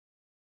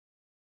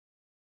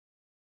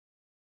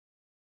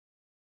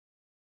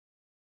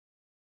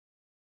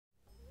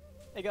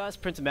Hey guys,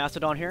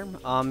 PrinceofMacedon here.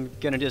 I'm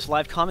gonna do this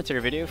live commentary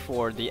video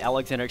for the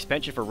Alexander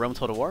expansion for Rome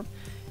Total War.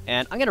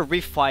 And I'm gonna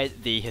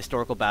refight the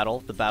historical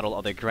battle, the Battle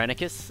of the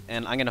Granicus,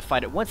 and I'm gonna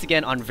fight it once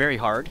again on very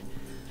hard.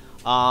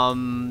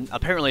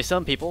 Apparently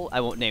some people,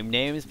 I won't name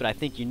names, but I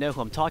think you know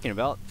who I'm talking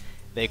about,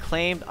 they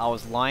claimed I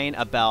was lying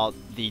about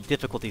the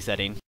difficulty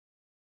setting.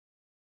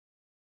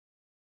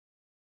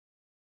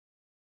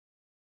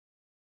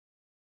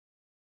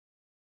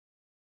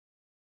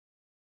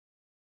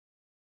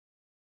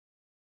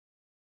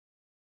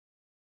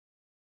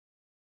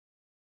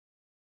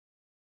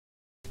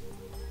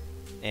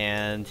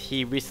 And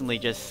he recently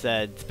just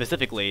said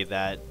specifically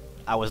that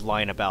I was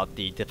lying about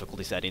the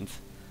difficulty settings.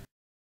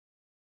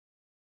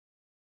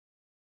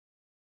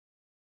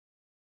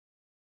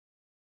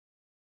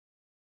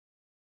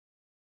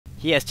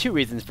 He has two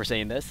reasons for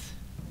saying this,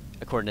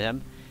 according to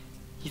him.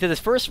 He said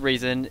his first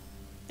reason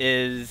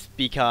is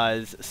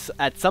because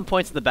at some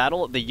points in the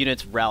battle, the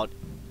units rout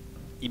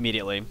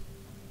immediately.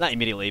 Not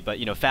immediately, but,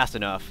 you know, fast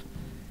enough.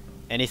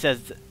 And he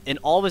says, in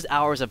all of his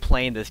hours of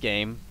playing this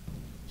game,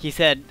 he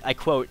said, I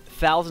quote,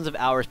 thousands of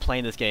hours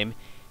playing this game,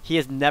 he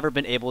has never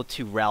been able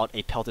to rout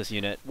a Peltis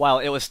unit while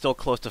it was still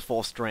close to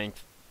full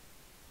strength.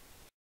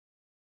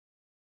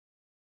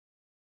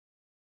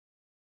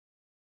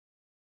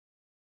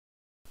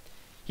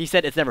 He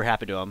said it's never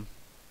happened to him.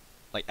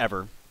 Like,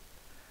 ever.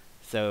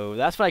 So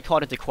that's why I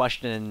called into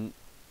question,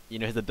 you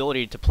know, his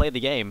ability to play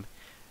the game.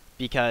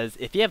 Because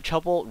if you have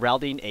trouble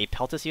routing a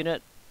Peltis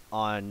unit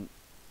on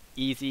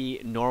easy,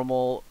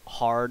 normal,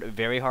 hard,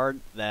 very hard,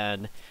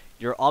 then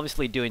you're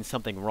obviously doing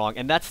something wrong,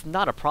 and that's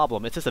not a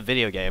problem, it's just a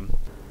video game.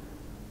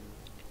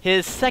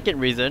 His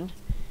second reason,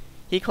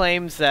 he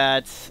claims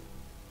that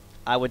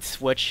I would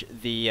switch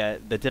the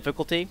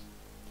difficulty,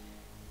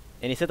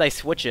 and he said I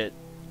switch it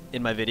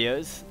in my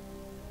videos,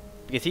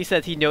 because he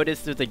says he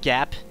noticed there's a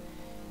gap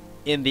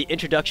in the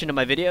introduction of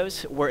my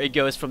videos, where it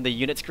goes from the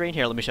unit screen.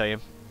 Here, let me show you.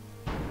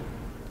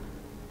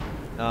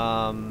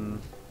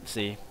 Let's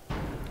see.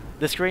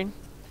 This screen?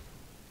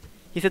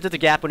 He said there's a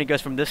gap when it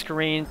goes from this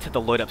screen to the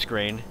load up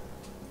screen.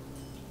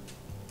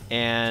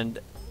 And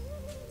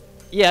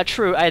yeah,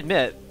 true, I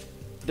admit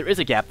there is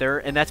a gap there,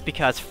 and that's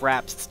because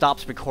FRAPS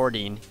stops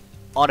recording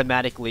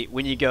automatically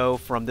when you go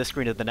from this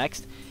screen to the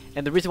next.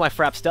 And the reason why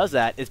FRAPS does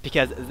that is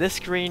because this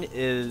screen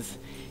is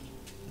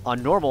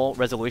on normal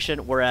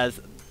resolution,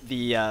 whereas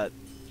the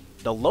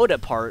load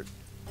up part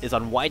is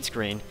on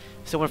widescreen.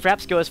 So when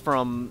FRAPS goes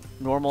from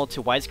normal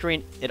to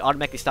widescreen, it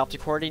automatically stops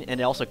recording,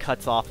 and it also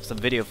cuts off some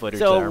video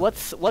footage. So there.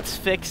 let's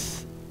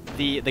fix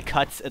the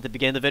cuts at the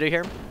beginning of the video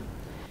here.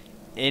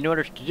 In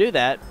order to do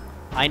that,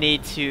 I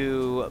need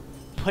to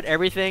put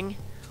everything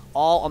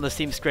all on the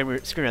same screen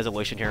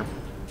resolution here.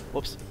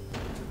 Whoops.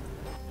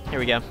 Here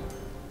we go.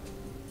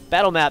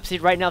 Battle map. See,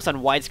 right now it's on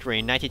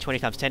widescreen, 1920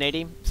 x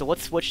 1080. So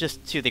let's switch this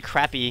to the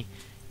crappy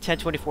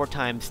 1024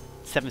 x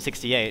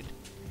 768.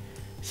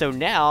 So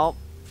now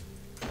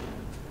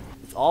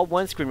it's all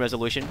one screen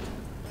resolution,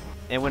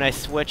 and when I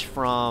switch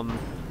from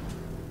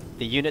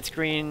the unit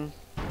screen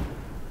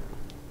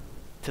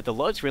to the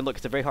load screen, look,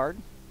 it's very hard.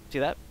 See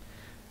that?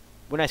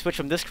 When I switch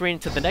from this screen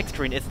to the next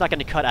screen, it's not going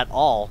to cut at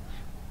all.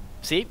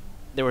 See?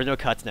 There were no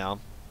cuts now.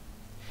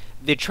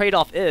 The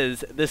trade-off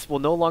is this will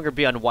no longer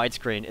be on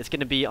widescreen. It's going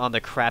to be on the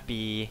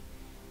crappy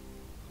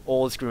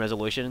old screen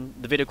resolution.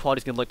 The video quality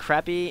is going to look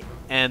crappy,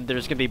 and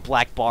there's going to be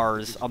black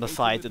bars on the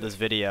sides of this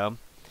video.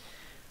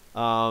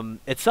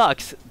 It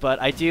sucks, but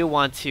I do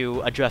want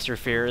to address your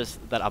fears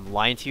that I'm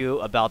lying to you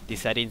about the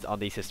settings on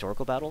these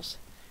historical battles.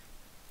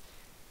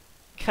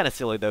 Kind of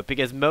silly, though,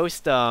 because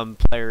most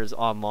players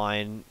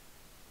online,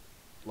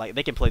 like,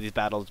 they can play these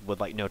battles with,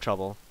 like, no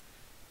trouble.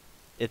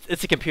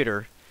 It's a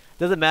computer.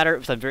 Doesn't matter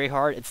if it's on very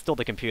hard, it's still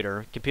the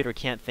computer. Computer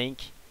can't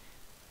think.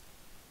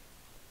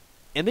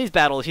 In these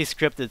battles, he's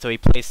scripted, so he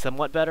plays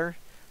somewhat better,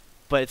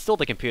 but it's still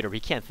the computer. He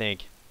can't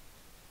think.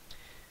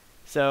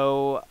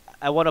 So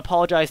I want to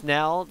apologize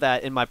now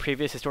that in my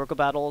previous historical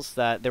battles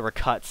that there were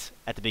cuts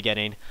at the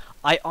beginning.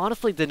 I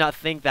honestly did not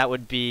think that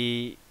would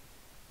be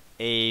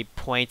a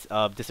point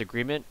of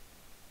disagreement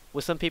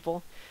with some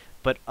people.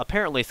 But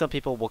apparently some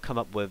people will come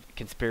up with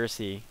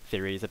conspiracy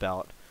theories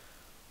about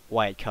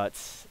why it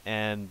cuts,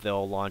 and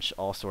they'll launch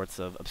all sorts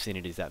of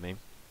obscenities at me.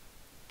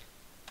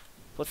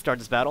 Let's start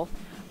this battle.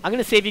 I'm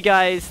going to save you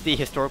guys the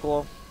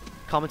historical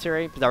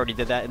commentary, because I already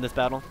did that in this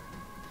battle.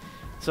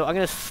 So I'm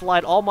going to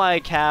slide all my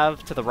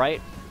cav to the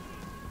right.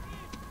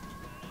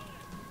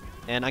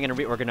 And I'm going to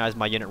reorganize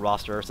my unit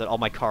roster so that all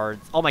my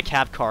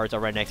cav cards are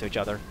right next to each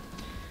other.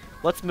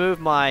 Let's move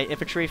my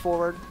infantry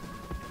forward.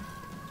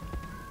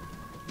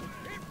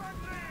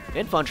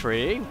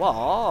 Infantry?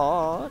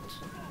 What?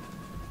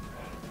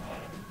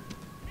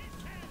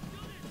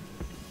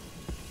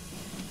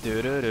 So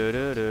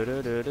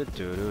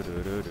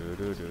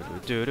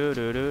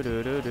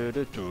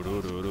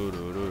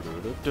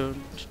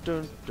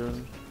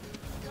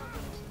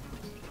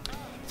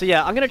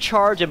yeah, I'm gonna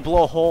charge and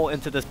blow a hole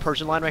into this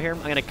Persian line right here.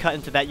 I'm gonna cut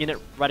into that unit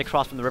right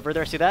across from the river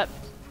there, see that?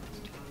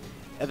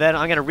 And then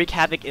I'm gonna wreak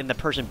havoc in the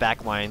Persian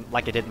back line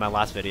like I did in my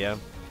last video.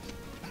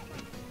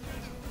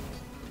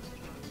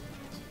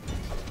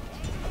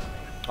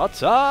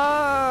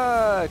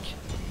 Attack!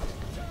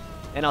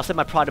 And I'll send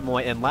my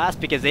Protomoy in last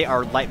because they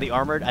are lightly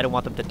armored. I don't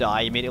want them to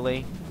die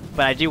immediately,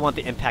 but I do want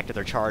the impact of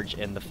their charge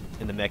in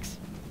the mix.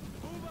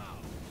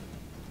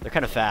 They're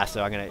kind of fast,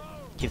 so I'm gonna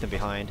keep them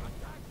behind.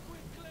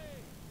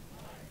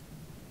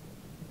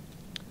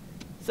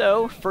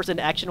 So, first in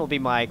action will be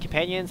my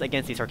companions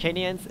against these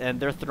Arcanians, and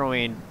they're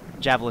throwing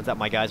javelins at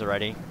my guys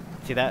already.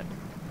 See that?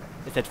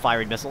 It said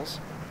firing missiles.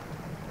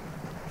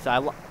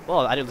 So well,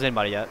 I didn't lose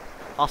anybody yet.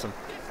 Awesome.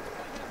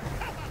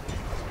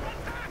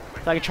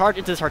 So I can charge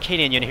into this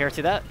Arcanian unit here,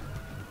 see that?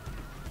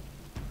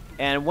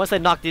 And once I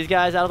knock these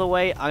guys out of the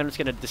way, I'm just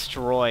gonna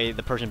destroy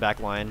the Persian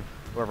backline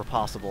wherever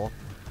possible.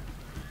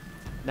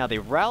 Now they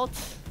rout.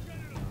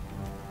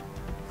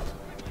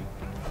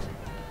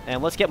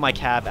 And let's get my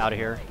cab out of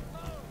here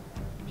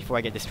before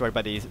I get destroyed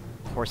by these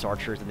horse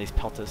archers and these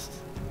peltists.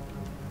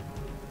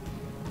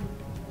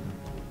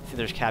 See,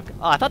 there's cab.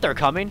 Oh, I thought they were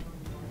coming.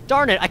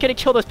 Darn it! I could have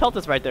killed those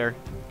peltists right there.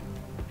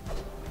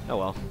 Oh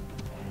well.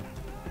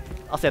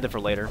 I'll save them for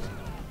later.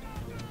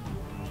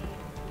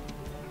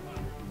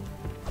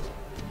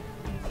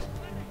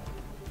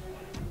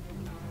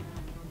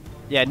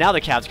 Yeah, now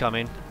the cab's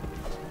coming.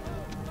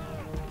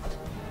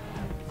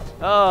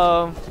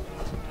 Oh,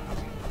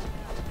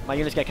 my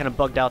units got kind of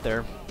bugged out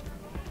there.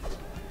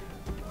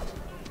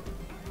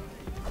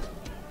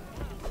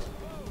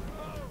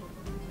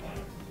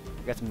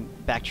 We got some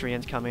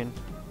Bactrians coming.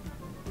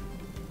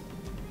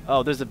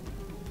 Oh, there's a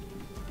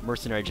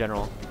mercenary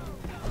general.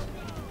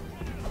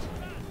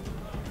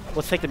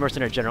 Let's take the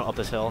mercenary general up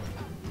this hill.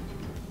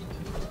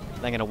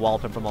 I'm gonna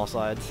wallop him from all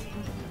sides.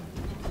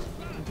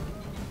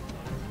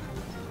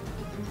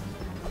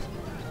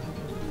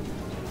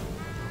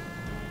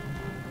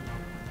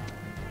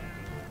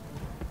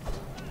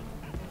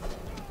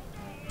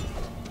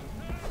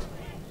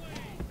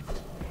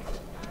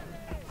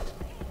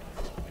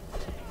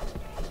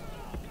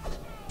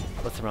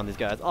 Let's surround these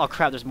guys. Oh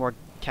crap, there's more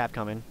cap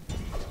coming.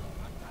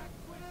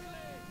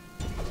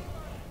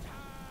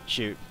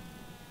 Shoot.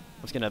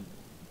 I was gonna...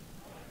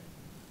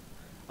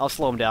 I'll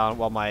slow him down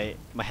while my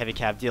heavy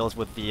cab deals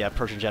with the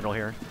Persian general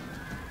here.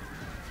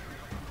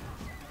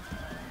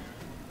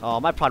 Oh,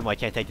 my Protomoy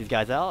can't take these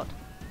guys out.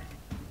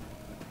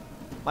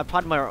 My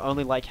Protomoy are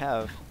only like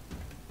have.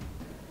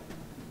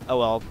 Oh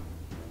well.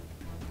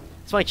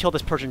 Just want to kill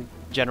this Persian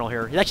general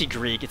here. He's actually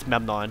Greek, it's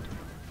Memnon.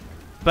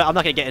 But I'm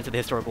not going to get into the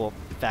historical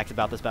facts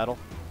about this battle.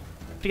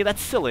 Because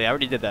that's silly, I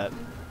already did that.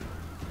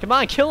 Come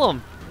on, kill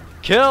him!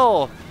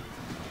 Kill!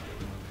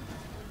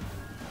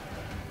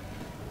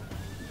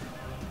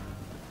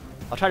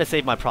 I'll try to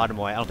save my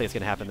Protomoy. I don't think it's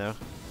going to happen though.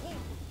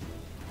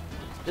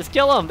 Just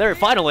kill him! There,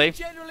 finally!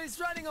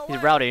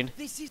 He's routing.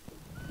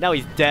 Now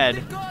he's dead.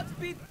 The gods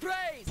be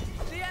praised!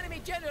 The enemy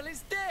general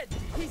is dead!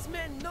 His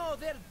men know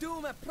their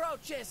doom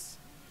approaches!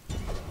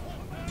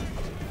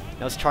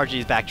 Now let's charge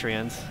these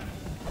Bactrians.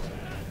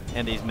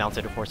 And these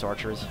mounted horse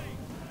archers.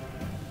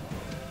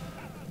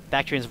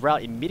 Bactrians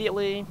rout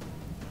immediately.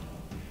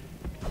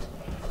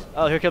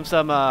 Oh, here comes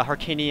some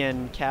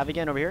Harkanian cav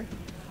again over here.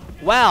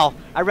 Wow!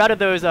 I routed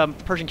those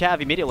Persian cav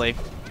immediately.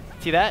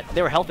 See that?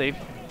 They were healthy.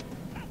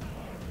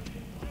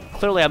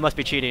 Clearly I must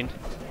be cheating.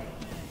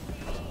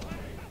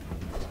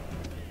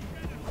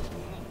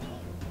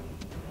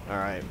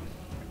 Alright.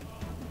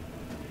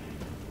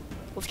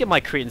 Let's get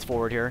my Cretans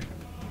forward here.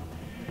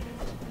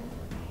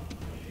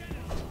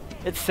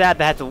 It's sad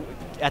that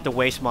I had to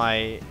waste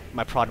my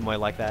Protomoy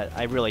like that.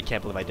 I really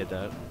can't believe I did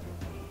that.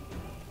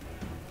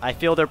 I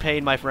feel their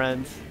pain, my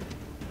friends.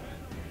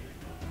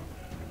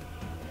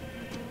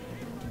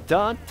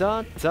 Dun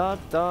dun dun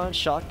dun,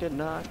 shotgun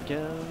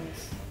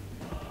knockins.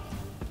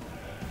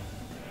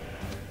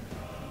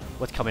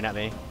 What's coming at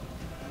me?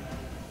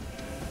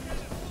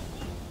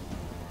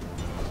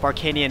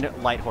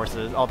 Barcanian light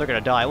horses. Oh, they're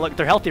gonna die. Look,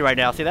 they're healthy right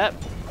now. See that?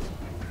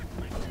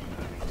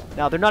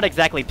 Now, they're not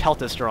exactly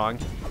Pelta strong,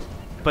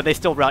 but they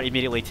still rout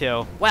immediately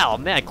too. Wow,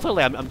 man,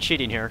 clearly I'm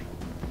cheating here.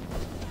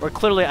 Or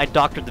clearly I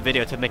doctored the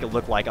video to make it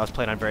look like I was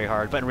playing on very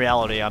hard, but in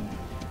reality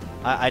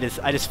I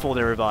just fooled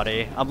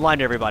everybody. I'm lying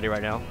to everybody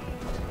right now.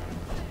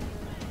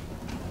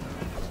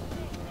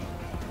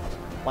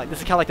 Like, this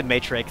is kind of like the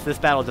Matrix. This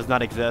battle does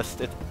not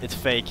exist. It's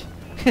fake.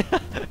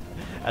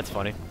 That's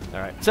funny.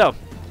 Alright, so,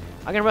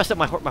 I'm gonna rest up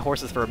my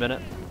horses for a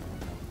minute.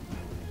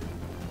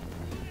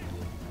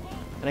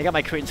 And I got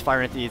my Cretans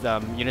firing at these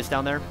units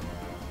down there.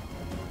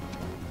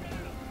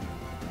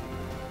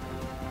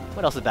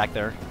 What else is back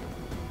there?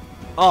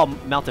 Oh,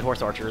 mounted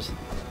horse archers.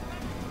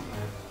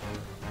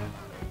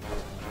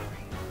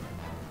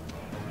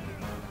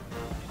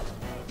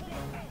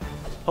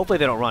 Hopefully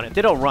they don't run. If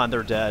they don't run,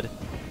 they're dead.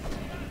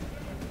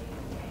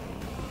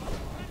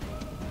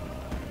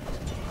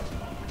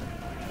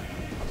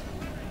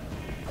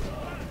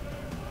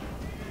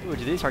 Ooh,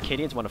 do these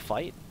Arcadians want to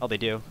fight? Oh, they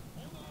do.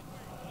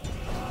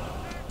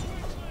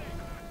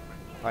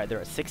 Alright, they're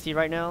at 60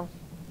 right now.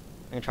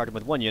 I'm gonna charge them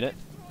with one unit.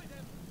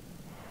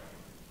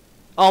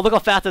 Oh, look how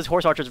fast those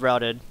horse archers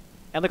routed.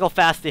 And look how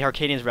fast the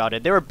Arcadians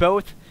routed. They were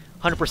both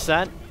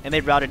 100%, and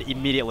they routed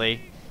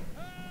immediately.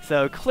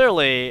 So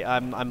clearly,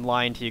 I'm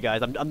lying to you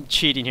guys. I'm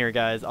cheating here,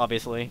 guys.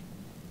 Obviously.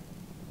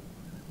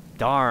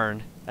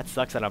 Darn, that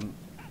sucks that I'm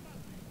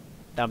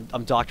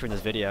doctoring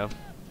this video.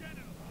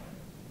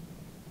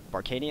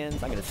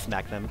 Barcadians, I'm gonna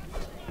smack them.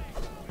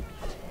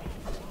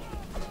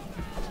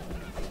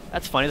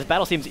 That's funny. This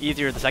battle seems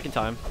easier the second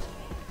time.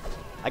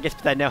 I guess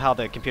because I know how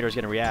the computer is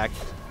gonna react.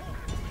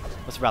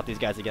 Let's route these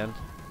guys again.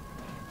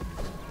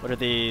 What are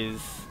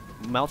these?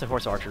 Mounted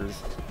horse archers.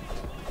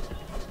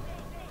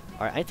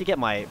 Alright, I need to get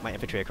my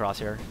infantry across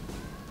here.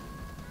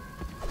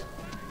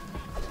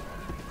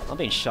 I'm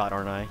being shot,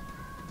 aren't I?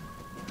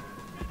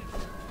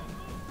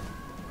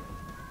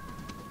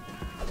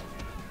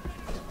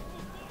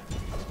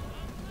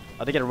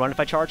 Are they gonna run if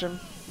I charge them?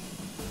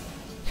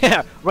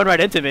 Yeah, run right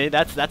into me.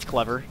 That's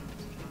clever.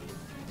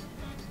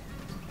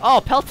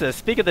 Oh, Peltus,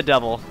 speak of the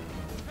devil.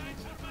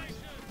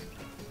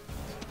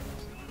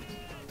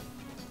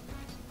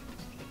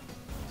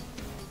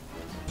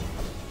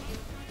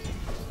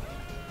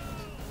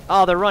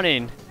 Oh, they're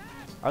running.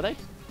 Are they?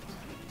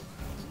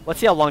 Let's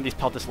see how long these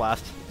Peltus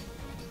last.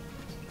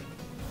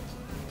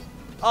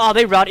 Oh,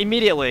 they rout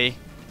immediately.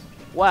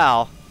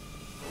 Wow.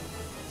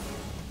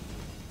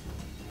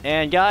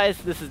 And guys,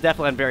 this is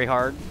definitely very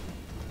hard.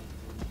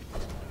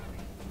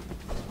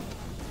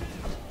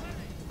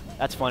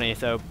 That's funny,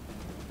 so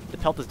the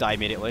Peltus die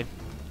immediately.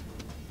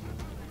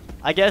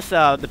 I guess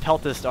the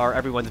Peltus are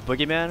everyone's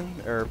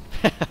boogeyman, or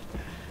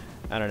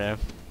I don't know.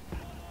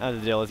 I don't know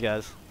the deal is,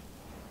 guys.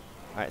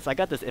 Alright, so I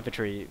got this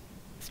infantry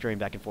stream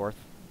back and forth.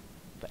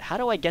 But how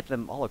do I get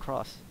them all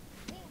across?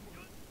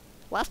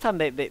 Last time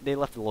they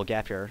left a little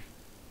gap here.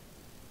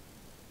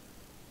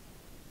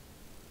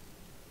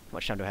 How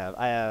much time do I have?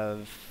 I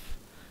have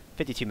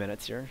 52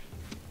 minutes here.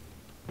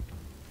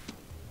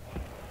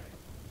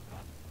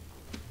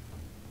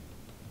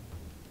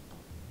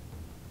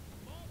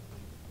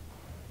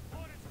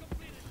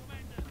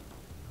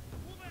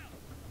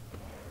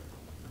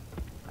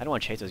 I don't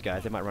want to chase those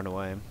guys, they might run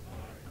away.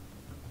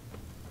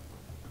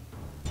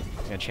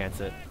 I'm gonna chance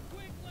it.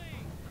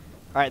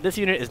 Alright, this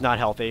unit is not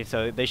healthy,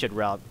 so they should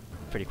rout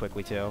pretty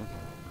quickly too.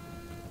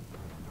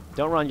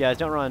 Don't run, guys,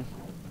 don't run.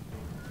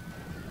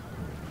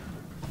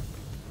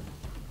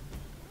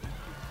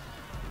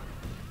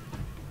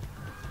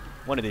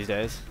 One of these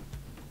days.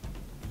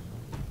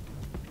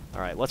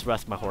 Alright, let's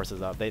rest my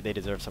horses up. They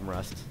deserve some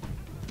rest.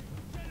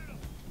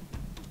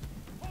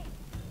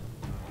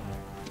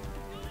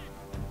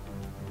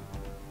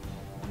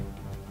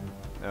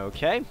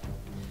 Okay.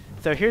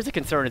 So here's the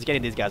concern, is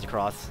getting these guys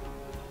across.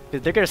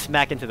 Because they're going to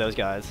smack into those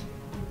guys.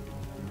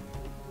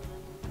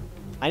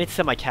 I need to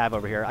send my cav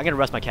over here. I'm going to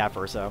rest my cav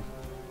first, though.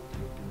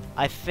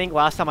 I think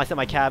last time I sent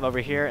my cav over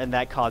here, and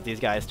that caused these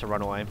guys to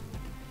run away.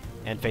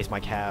 And face my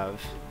cav.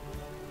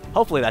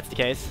 Hopefully that's the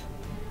case.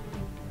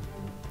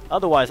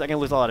 Otherwise, I'm going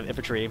to lose a lot of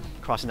infantry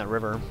crossing that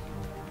river.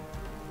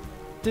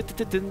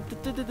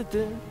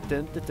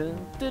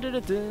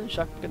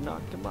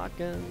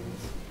 Shaka-naka-makans.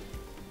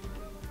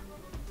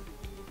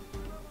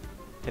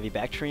 Heavy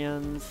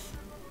Bactrians.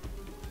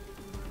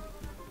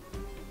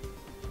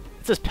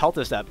 It's just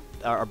Peltus that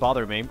are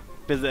bothering me,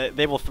 because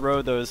they will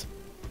throw those,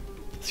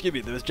 excuse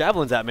me, those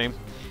javelins at me.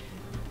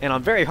 And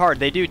on very hard,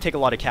 they do take a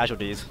lot of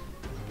casualties.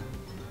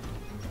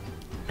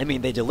 I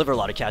mean, they deliver a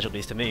lot of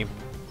casualties to me.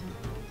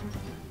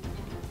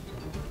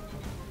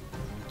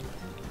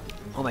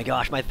 Oh my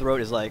gosh, my throat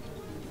is like,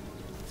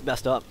 it's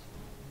messed up.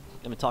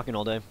 I've been talking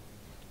all day.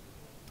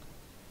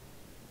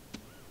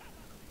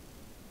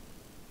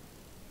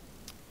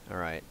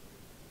 Alright.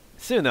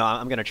 Soon though,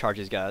 I'm gonna charge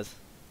these guys.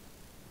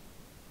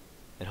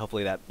 And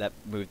hopefully that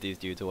moved these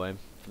dudes away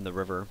from the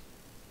river.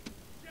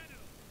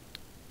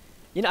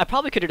 You know, I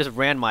probably could have just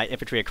ran my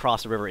infantry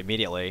across the river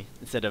immediately,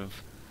 instead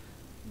of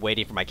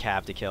waiting for my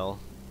cav to kill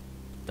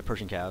the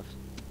Persian cav.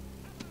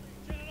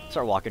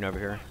 Start walking over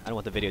here. I don't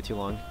want the video too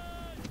long.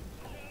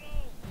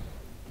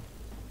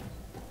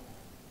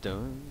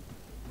 Dun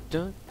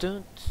dun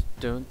dun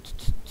dun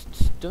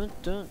dun dun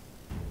dun.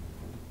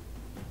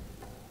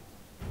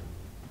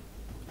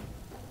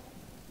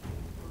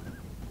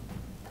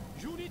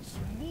 Units,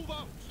 move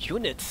out!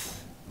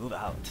 Units, move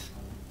out.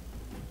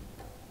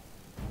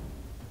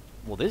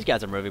 Well, these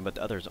guys are moving, but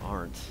the others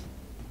aren't.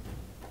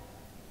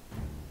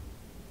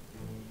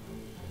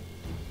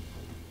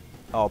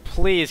 Oh,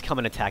 please come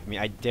and attack me.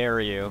 I dare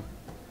you.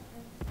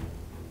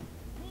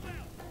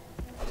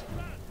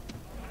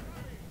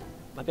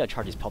 Might be able to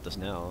charge these Peltus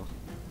now.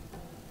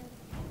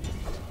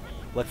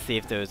 Let's see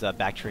if those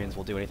Bactrians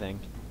will do anything.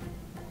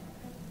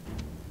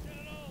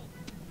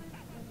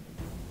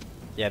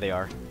 Yeah, they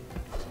are.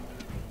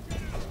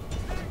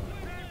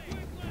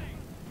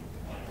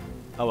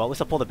 Oh well, at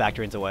least I'll pull the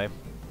Bactrians away.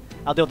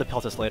 I'll deal with the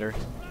Peltus later.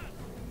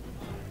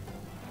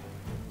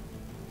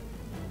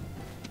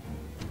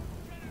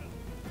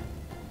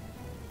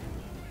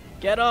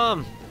 Get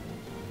him!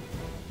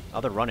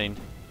 Oh, they're running.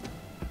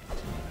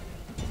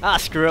 Ah,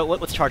 screw it.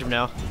 Let's charge him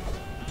now.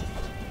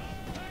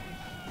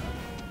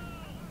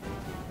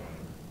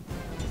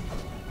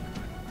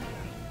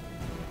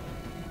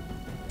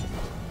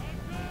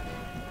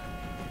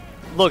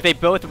 Look, they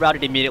both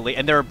routed immediately,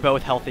 and they're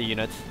both healthy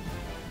units.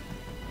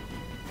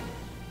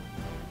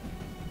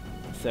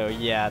 So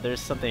yeah, there's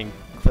something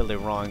clearly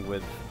wrong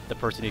with the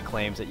person who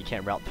claims that you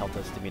can't rout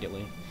Peltast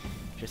immediately.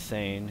 Just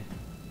saying.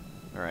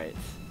 Alright.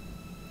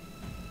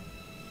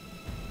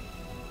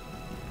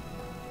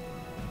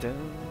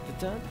 Dun,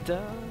 dun,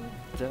 dun,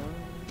 dun,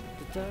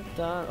 dun,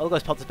 dun. Oh,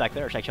 there's Peltast back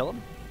there. Should I kill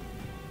him?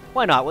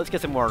 Why not? Let's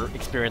get some more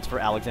experience for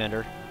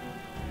Alexander.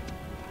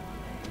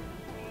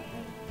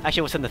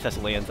 Actually, we'll send the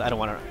Thessalians. I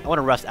want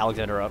to rest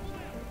Alexander up.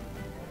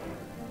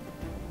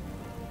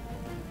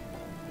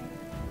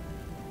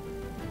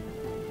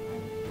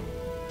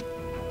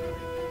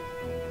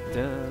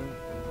 Dun.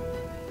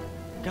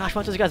 Gosh, why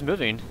aren't those guys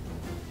moving?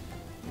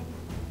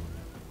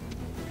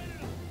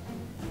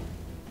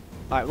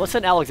 Alright, let's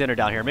send Alexander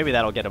down here. Maybe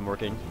that'll get him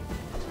working.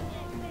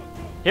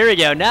 Here we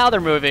go. Now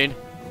they're moving.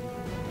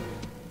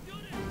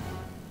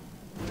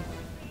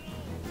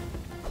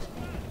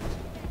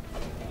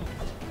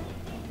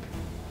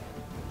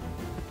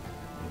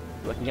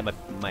 I can get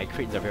my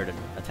Cretans over here to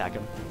attack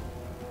him.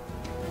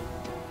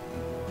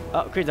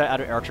 Oh, Cretans are out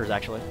of archers,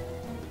 actually.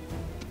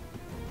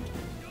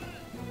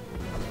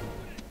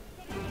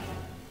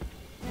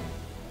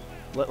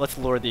 Let's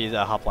lure these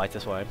hoplites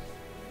this way.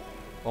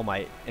 While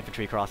my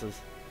infantry crosses.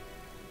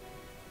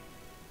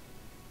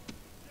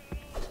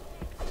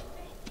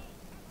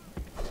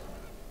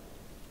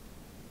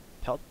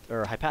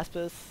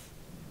 Hypaspis.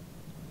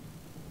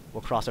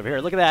 We'll cross over here.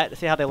 Look at that.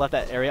 See how they left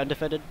that area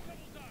undefended?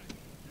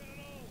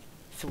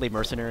 Silly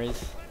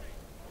mercenaries.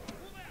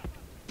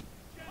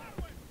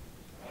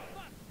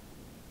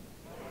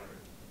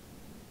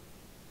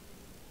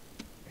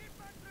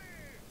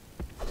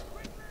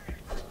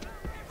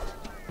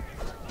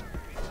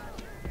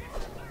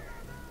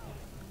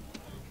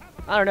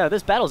 I don't know,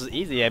 this battle's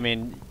easy. I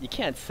mean, you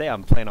can't say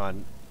I'm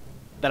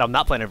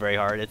not playing it very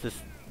hard. It's just,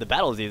 the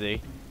battle's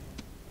easy.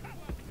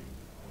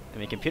 I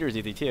mean, computer's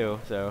easy too,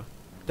 so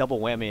double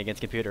whammy against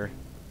computer.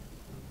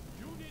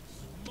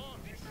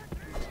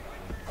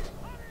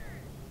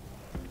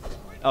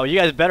 Oh, you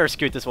guys better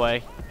scoot this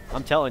way.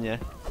 I'm telling you.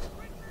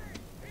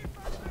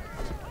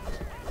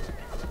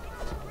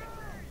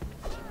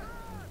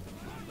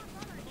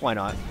 Why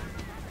not?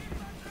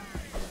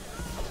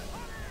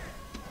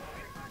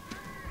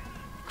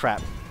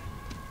 Crap.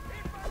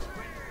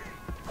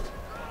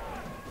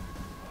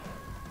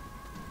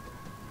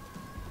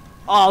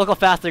 Oh, look how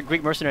fast the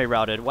Greek mercenary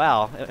routed.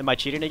 Wow. Am I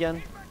cheating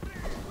again?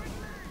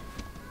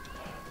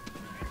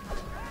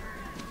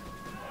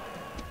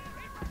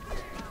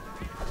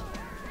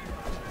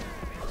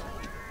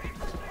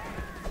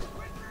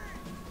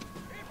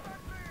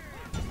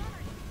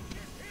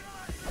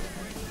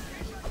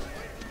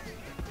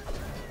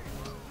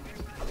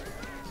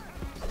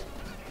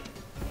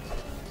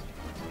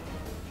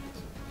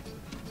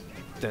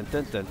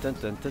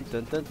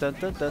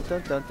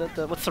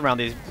 Let's surround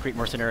these Greek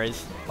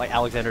mercenaries like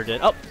Alexander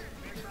did. Oh!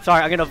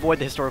 Sorry, I'm gonna avoid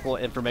the historical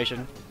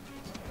information.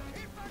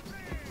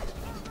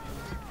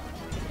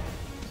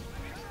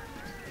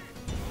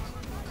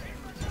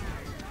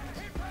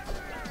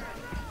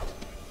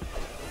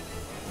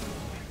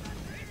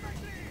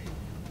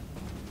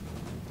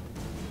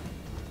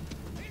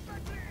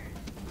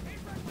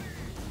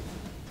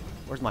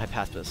 Where's my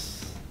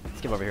Hypaspis?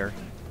 Let's get over here.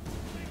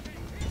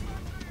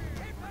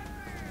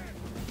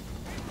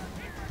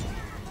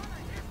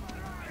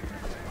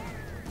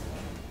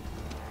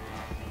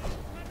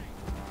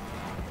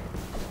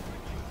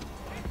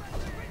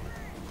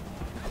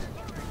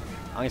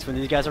 I'm gonna spin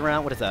these guys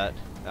around. What is that?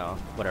 Oh,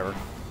 whatever.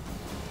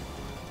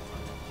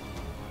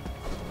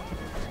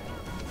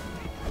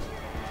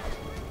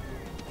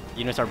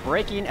 Units are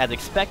breaking as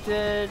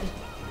expected.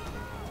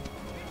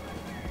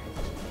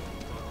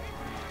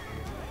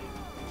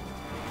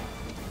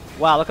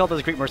 Wow, look at all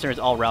those Greek mercenaries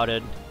all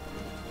routed.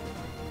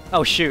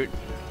 Oh shoot.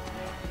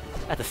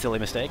 That's a silly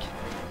mistake.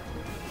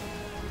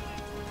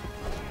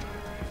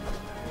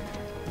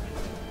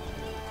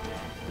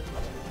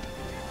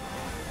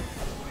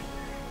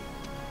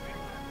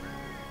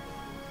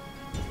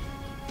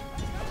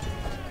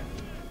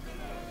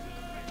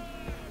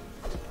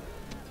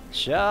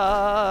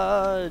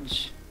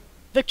 Charge!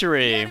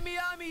 Victory! The enemy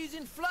army is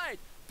in flight!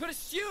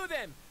 Pursue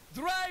them!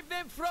 Drive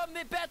them from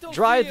the battlefield!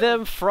 Drive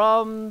them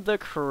from the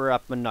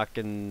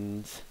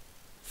Krapmanakans.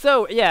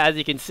 So, yeah, as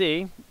you can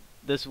see,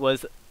 this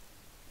was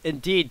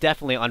indeed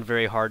definitely on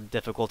very hard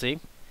difficulty.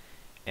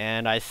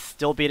 And I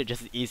still beat it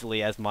just as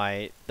easily as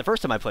the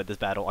first time I played this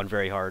battle on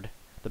very hard.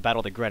 The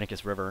Battle of the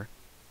Granicus River.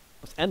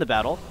 Let's end the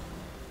battle.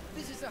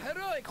 This is a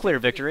heroic Clear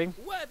victory.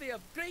 Worthy of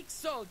Greek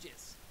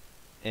soldiers.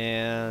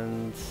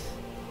 And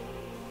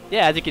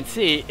yeah, as you can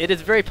see, it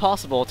is very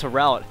possible to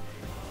rout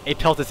a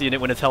Peltast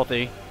unit when it's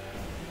healthy.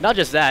 Not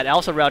just that, I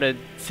also routed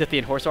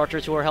Scythian horse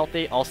archers who are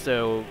healthy,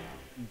 also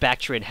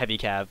Bactrian heavy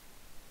cav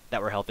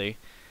that were healthy.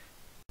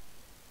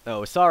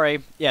 Oh,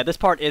 sorry. Yeah, this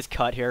part is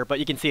cut here, but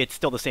you can see it's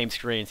still the same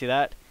screen. See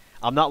that?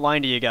 I'm not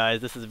lying to you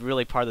guys, this is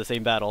really part of the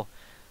same battle.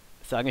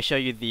 So I'm going to show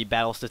you the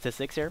battle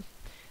statistics here.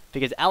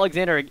 Because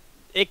Alexander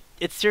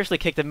it seriously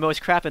kicked the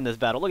most crap in this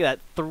battle. Look at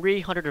that,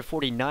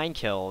 349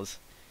 kills.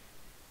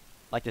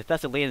 Like the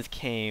Thessalians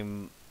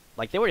came,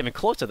 like they weren't even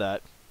close to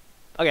that.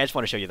 Okay, I just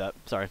want to show you that.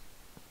 Sorry.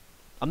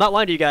 I'm not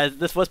lying to you guys.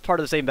 This was part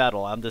of the same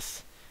battle. I'm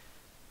just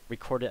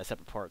recorded as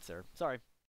separate parts there. Sorry.